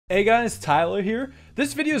Hey guys, Tyler here.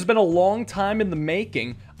 This video has been a long time in the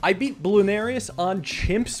making. I beat Bloonarius on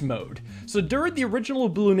CHIMPS Mode. So during the original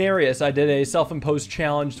Bloonarius, I did a self-imposed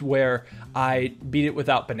challenge where I beat it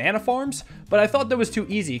without banana farms, but I thought that was too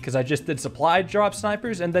easy because I just did supply drop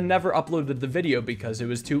snipers and then never uploaded the video because it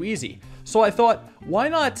was too easy. So I thought, why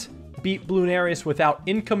not beat Bloonarius without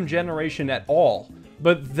income generation at all?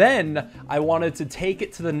 But then I wanted to take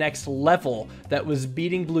it to the next level that was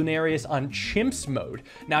beating Bloonarius on CHIMPS Mode.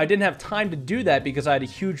 Now, I didn't have time to do that because I had a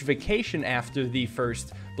huge vacation after the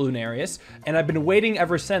first Bloonarius, and I've been waiting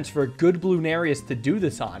ever since for a good Bloonarius to do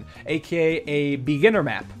this on, aka a beginner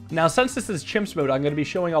map. Now, since this is CHIMPS Mode, I'm going to be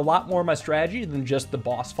showing a lot more of my strategy than just the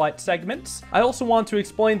boss fight segments. I also want to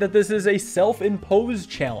explain that this is a self-imposed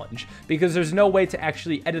challenge, because there's no way to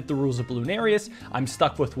actually edit the rules of Bloonarius. I'm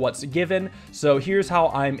stuck with what's given, so here's how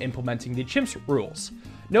I'm implementing the CHIMPS rules.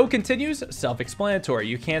 No continues, self-explanatory.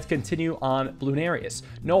 You can't continue on Bloonarius.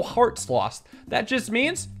 No hearts lost. That just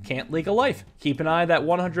means can't leak a life. Keep an eye on that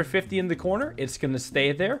 150 in the corner. It's going to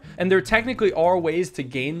stay there. And there technically are ways to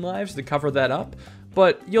gain lives to cover that up,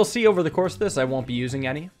 but you'll see over the course of this, I won't be using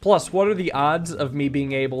any. Plus, what are the odds of me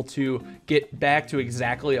being able to get back to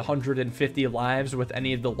exactly 150 lives with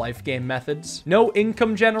any of the life game methods? No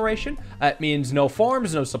income generation. That means no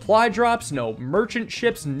farms, no supply drops, no merchant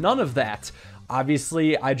ships, none of that.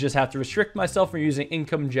 Obviously, I just have to restrict myself from using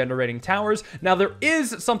income-generating towers. Now, there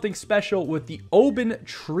is something special with the Oben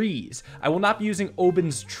trees. I will not be using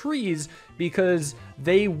Oben's trees because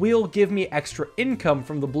they will give me extra income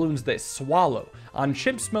from the balloons they swallow. On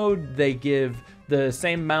CHIMPS Mode, they give the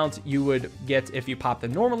same amount you would get if you pop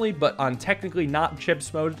them normally, but on technically not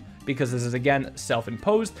CHIMPS Mode, because this is, again,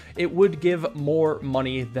 self-imposed, it would give more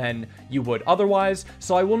money than you would otherwise,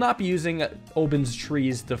 so I will not be using Oben's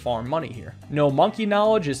trees to farm money here. No monkey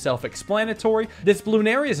knowledge is self-explanatory. This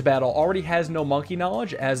Bloonarius battle already has no monkey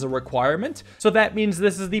knowledge as a requirement, so that means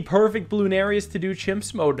this is the perfect Bloonarius to do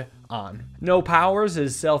CHIMPS Mode on. No powers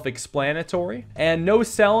is self-explanatory, and no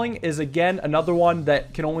selling is, again, another one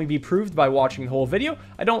that can only be proved by watching the whole video.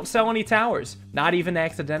 I don't sell any towers, not even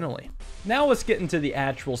accidentally. Now let's get into the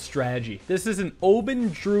actual strategy. This is an Oben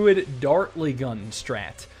Druid Dartly Gun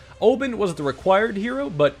strat. Oben was the required hero,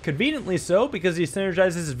 but conveniently so because he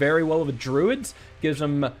synergizes very well with druids, gives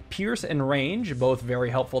them pierce and range, both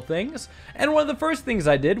very helpful things. And one of the first things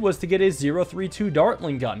I did was to get a 032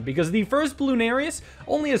 Dartling gun, because the first Bloonarius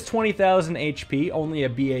only has 20,000 HP, only a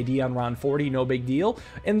BAD on round 40, no big deal.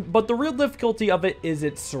 But the real difficulty of it is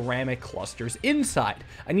its ceramic clusters inside.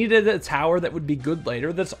 I needed a tower that would be good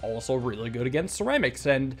later that's also really good against ceramics,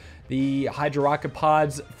 and the Hydra Rocket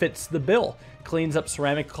Pods fits the bill. Cleans up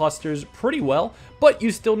ceramic clusters pretty well, but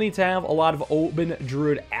you still need to have a lot of Oben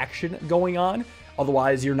Druid action going on.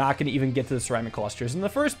 Otherwise, you're not going to even get to the ceramic clusters in the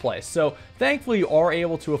first place. So, thankfully, you are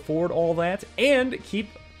able to afford all that and keep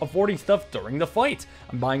affording stuff during the fight.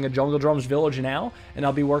 I'm buying a Jungle Drums village now, and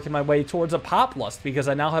I'll be working my way towards a Pop Lust because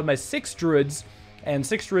I now have my 6 druids, and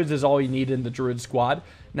 6 druids is all you need in the druid squad.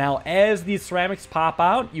 Now, as these ceramics pop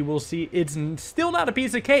out, you will see it's still not a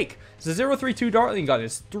piece of cake. It's a 032 Dartling gun.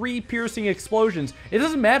 It's 3 piercing explosions. It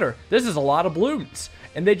doesn't matter. This is a lot of balloons,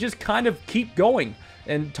 and they just kind of keep going.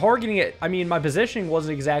 And targeting it, I mean, my positioning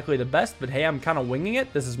wasn't exactly the best, but hey, I'm kind of winging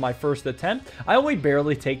it. This is my first attempt. I only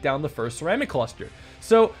barely take down the first ceramic cluster.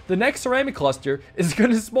 So the next ceramic cluster is going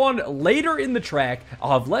to spawn later in the track.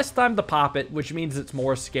 I'll have less time to pop it, which means it's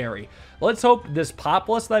more scary. Let's hope this Pop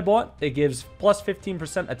Lust I bought, it gives plus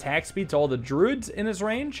 15% attack speed to all the druids in his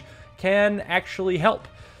range, can actually help.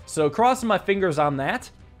 So crossing my fingers on that.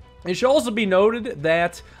 It should also be noted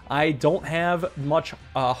that I don't have much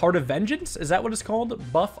Heart of Vengeance, is that what it's called?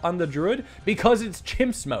 Buff on the Druid, because it's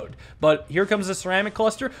CHIMPS Mode. But here comes the ceramic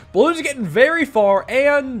cluster. Balloons are getting very far,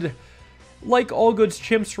 and like all good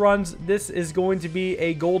CHIMPS runs, this is going to be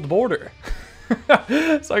a gold border.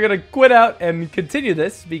 So I'm going to quit out and continue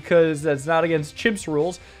this because that's not against CHIMPS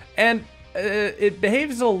rules. And it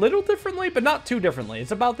behaves a little differently, but not too differently.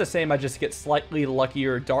 It's about the same. I just get slightly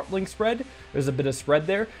luckier Dartling spread. There's a bit of spread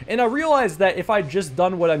there. And I realized that if I just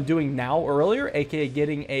done what I'm doing now earlier, aka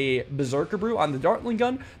getting a Berserker Brew on the Dartling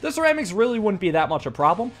gun, the ceramics really wouldn't be that much a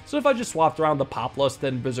problem. So if I just swapped around the Pop Lust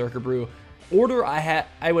and Berserker Brew order,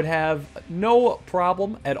 I would have no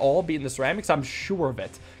problem at all beating the ceramics. I'm sure of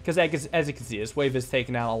it. Because as you can see, this wave is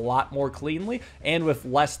taken out a lot more cleanly and with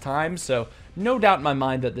less time. So no doubt in my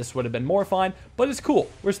mind that this would have been more fine. But it's cool.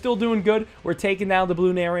 We're still doing good. We're taking down the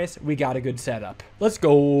Bloonarius. We got a good setup. Let's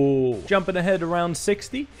go. Jumping ahead around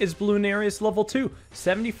 60 is Bloonarius level 2.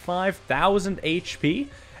 75,000 HP.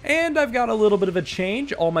 And I've got a little bit of a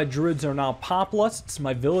change. All my druids are now Pop Lusts.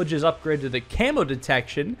 My village is upgraded to camo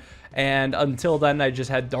detection. And until then, I just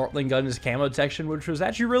had Dartling Gun as camo detection, which was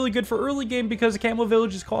actually really good for early game because the camo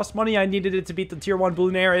villages cost money. I needed it to beat the tier 1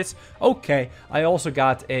 Bloonarius. Okay, I also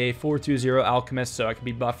got a 420 Alchemist, so I could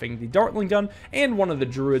be buffing the Dartling Gun and one of the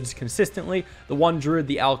Druids consistently. The one Druid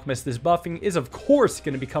the Alchemist is buffing is, of course,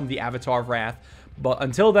 going to become the Avatar of Wrath. But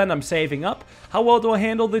until then, I'm saving up. How well do I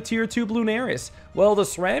handle the tier 2 Bloonarius? Well, the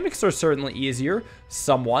ceramics are certainly easier,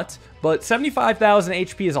 somewhat, but 75,000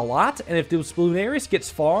 HP is a lot, and if this Bloonarius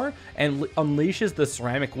gets far and unleashes the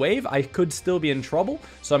ceramic wave, I could still be in trouble,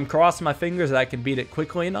 so I'm crossing my fingers that I can beat it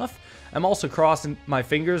quickly enough. I'm also crossing my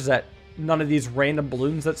fingers that none of these random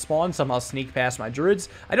balloons that spawn somehow sneak past my druids.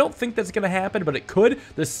 I don't think that's going to happen, but it could.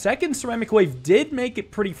 The second ceramic wave did make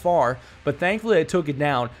it pretty far, but thankfully I took it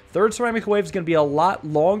down. Third ceramic wave is going to be a lot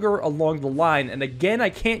longer along the line, and again, I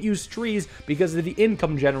can't use trees because of the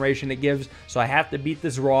income generation it gives, so I have to beat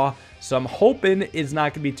this raw. So I'm hoping it's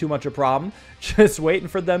not going to be too much a problem. Just waiting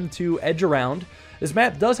for them to edge around. This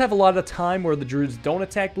map does have a lot of time where the druids don't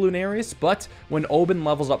attack Bloonarius, but when Oben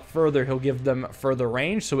levels up further, he'll give them further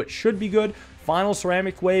range, so it should be good. Final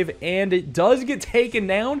ceramic wave, and it does get taken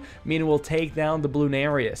down, meaning we'll take down the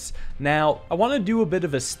Bloonarius. Now, I want to do a bit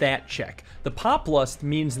of a stat check. The Pop Lust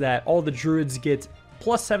means that all the druids get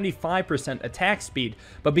plus 75% attack speed,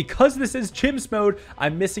 but because this is Chimps mode,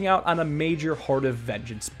 I'm missing out on a major Heart of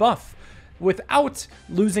Vengeance buff. Without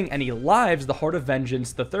losing any lives, the Heart of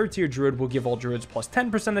Vengeance, the 3rd tier druid, will give all druids plus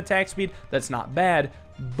 10% attack speed. That's not bad,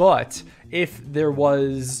 but if there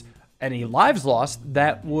was any lives lost,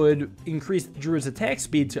 that would increase the druid's attack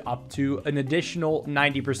speed to up to an additional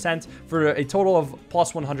 90% for a total of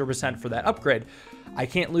plus 100% for that upgrade. I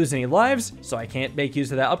can't lose any lives, so I can't make use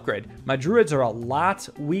of that upgrade. My druids are a lot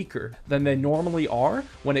weaker than they normally are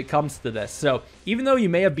when it comes to this. So even though you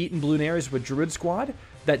may have beaten Bloonarius with Druid Squad,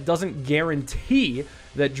 that doesn't guarantee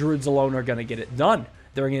that druids alone are going to get it done.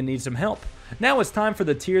 They're going to need some help. Now it's time for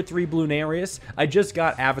the tier 3 Bloonarius. I just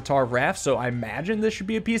got Avatar of Wrath, so I imagine this should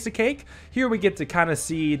be a piece of cake. Here we get to kind of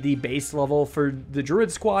see the base level for the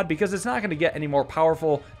Druid Squad, because it's not going to get any more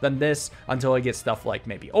powerful than this until I get stuff like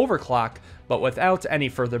maybe Overclock. But without any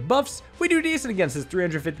further buffs, we do decent against this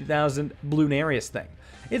 350,000 Bloonarius thing.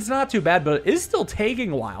 It's not too bad, but it is still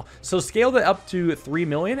taking a while. So scale that up to 3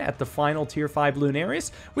 million at the final tier 5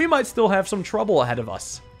 Bloonarius, we might still have some trouble ahead of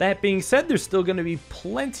us. That being said, there's still going to be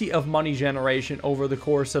plenty of money generation over the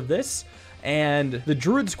course of this. And the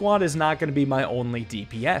Druid Squad is not going to be my only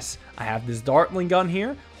DPS. I have this Dartling Gun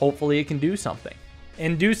here. Hopefully it can do something.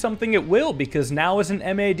 And do something it will, because now is an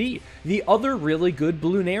MAD, the other really good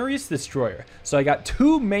Bloonarius destroyer. So I got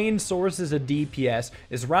 2 main sources of DPS,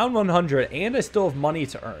 is round 100, and I still have money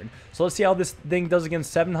to earn. So let's see how this thing does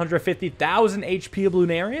against 750,000 HP of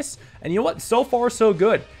Bloonarius. And you know what? So far, so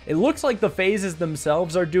good. It looks like the phases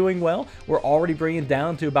themselves are doing well. We're already bringing it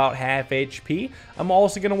down to about half HP. I'm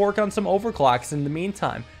also going to work on some overclocks in the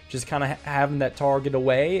meantime. Just kind of having that target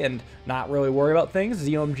away and not really worry about things.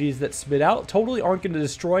 The OMGs that spit out totally aren't going to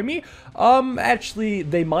destroy me. Actually,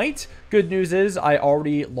 they might. Good news is I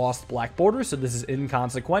already lost Black Border, so this is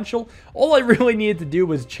inconsequential. All I really needed to do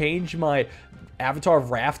was change my Avatar of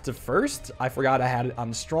Wrath to first. I forgot I had it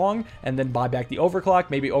on strong, and then buy back the overclock,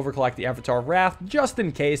 maybe overclock the Avatar of Wrath, just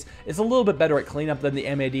in case. It's a little bit better at cleanup than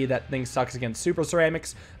the MAD. That thing sucks against super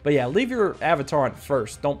ceramics. But yeah, leave your Avatar on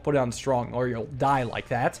first. Don't put it on strong, or you'll die like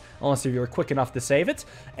that, unless you're quick enough to save it.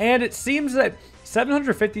 And it seems that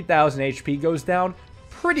 750,000 HP goes down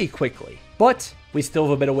pretty quickly, but we still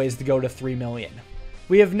have a bit of ways to go to 3 million.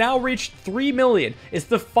 We have now reached 3 million. It's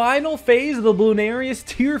the final phase of the Bloonarius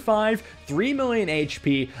Tier 5, 3 million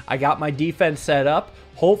HP. I got my defense set up.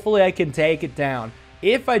 Hopefully I can take it down.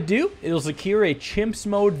 If I do, it'll secure a Chimps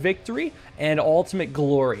Mode victory and ultimate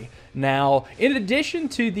glory. Now, in addition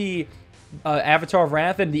to the Avatar of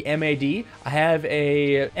Wrath and the MAD, I have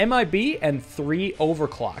a MIB and 3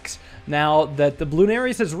 overclocks. Now that the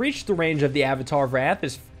Bloonarius has reached the range of the Avatar of Wrath,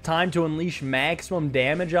 it's time to unleash maximum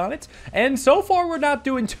damage on it, and so far we're not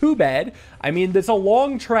doing too bad. I mean, it's a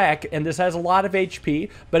long track and this has a lot of HP,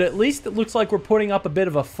 but at least it looks like we're putting up a bit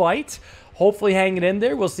of a fight. Hopefully hanging in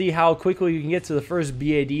there. We'll see how quickly you can get to the first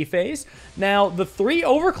BAD phase. Now, the 3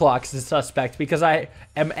 overclocks is suspect because I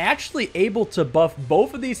am actually able to buff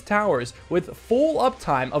both of these towers with full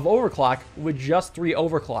uptime of overclock with just 3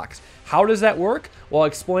 overclocks. How does that work? Well, I'll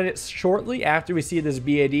explain it shortly after we see this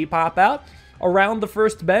BAD pop out. Around the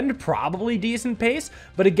first bend, probably decent pace,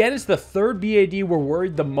 but again, it's the 3rd BAD we're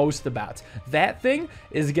worried the most about. That thing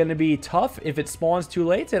is going to be tough if it spawns too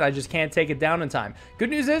late, and I just can't take it down in time.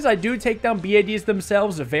 Good news is I do take down BADs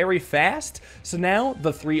themselves very fast, so now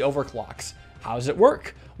the 3 overclocks. How does it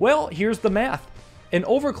work? Well, here's the math. An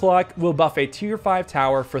overclock will buff a tier 5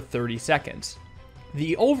 tower for 30 seconds.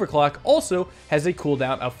 The overclock also has a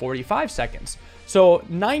cooldown of 45 seconds. So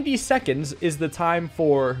 90 seconds is the time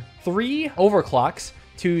for 3 overclocks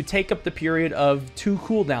to take up the period of 2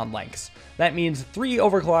 cooldown lengths. That means 3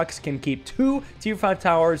 overclocks can keep 2 tier 5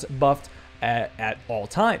 towers buffed at all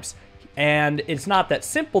times. And it's not that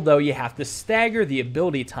simple though, you have to stagger the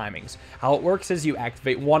ability timings. How it works is you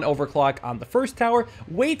activate 1 overclock on the first tower,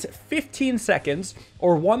 wait 15 seconds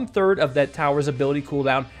or 1/3 of that tower's ability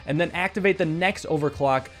cooldown, and then activate the next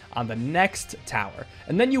overclock on the next tower.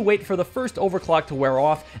 And then you wait for the first overclock to wear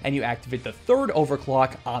off and you activate the 3rd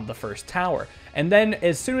overclock on the first tower. And then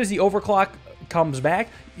as soon as the overclock comes back,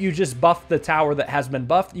 you just buff the tower that has been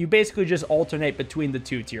buffed. You basically just alternate between the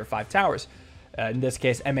 2 tier 5 towers. In this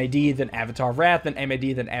case, MAD, then Avatar of Wrath, then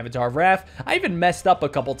MAD, then Avatar of Wrath. I even messed up a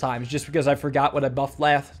couple times just because I forgot what I buffed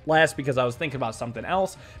last because I was thinking about something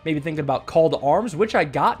else. Maybe thinking about Call to Arms, which I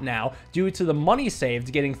got now due to the money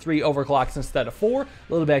saved, getting 3 overclocks instead of 4. A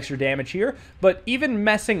little bit extra damage here. But even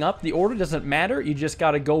messing up, the order doesn't matter. You just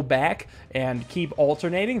got to go back and keep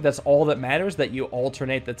alternating. That's all that matters, that you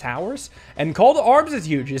alternate the towers. And Call to Arms is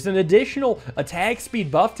huge. It's an additional attack speed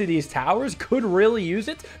buff to these towers. Could really use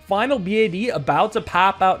it. Final BAD about to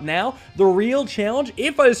pop out now. The real challenge,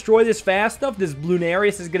 if I destroy this fast enough, this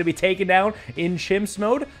Bloonarius is going to be taken down in CHIMPS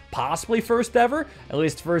mode. Possibly first ever. At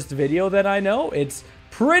least first video that I know. It's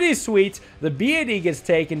pretty sweet. The BAD gets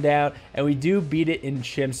taken down, and we do beat it in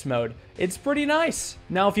CHIMPS mode. It's pretty nice.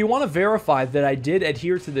 Now, if you want to verify that I did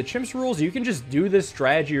adhere to the CHIMPS rules, you can just do this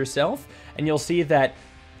strategy yourself, and you'll see that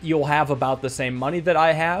you'll have about the same money that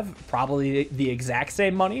I have, probably the exact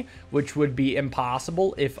same money, which would be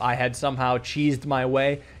impossible if I had somehow cheesed my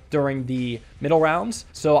way during the middle rounds.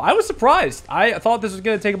 So I was surprised. I thought this was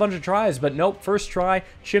going to take a bunch of tries, but nope. First try,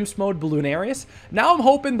 CHIMPS mode, Bloonarius. Now I'm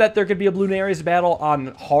hoping that there could be a Bloonarius battle on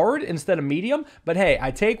hard instead of medium, but hey, I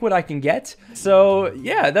take what I can get. So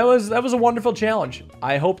yeah, that was a wonderful challenge.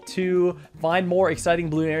 I hope to find more exciting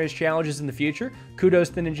Bloonarius challenges in the future. Kudos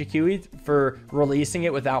to Ninja Kiwi for releasing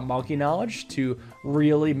it without monkey knowledge to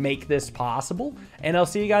really make this possible. And I'll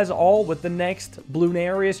see you guys all with the next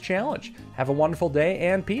Bloonarius challenge. Have a wonderful day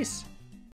and peace.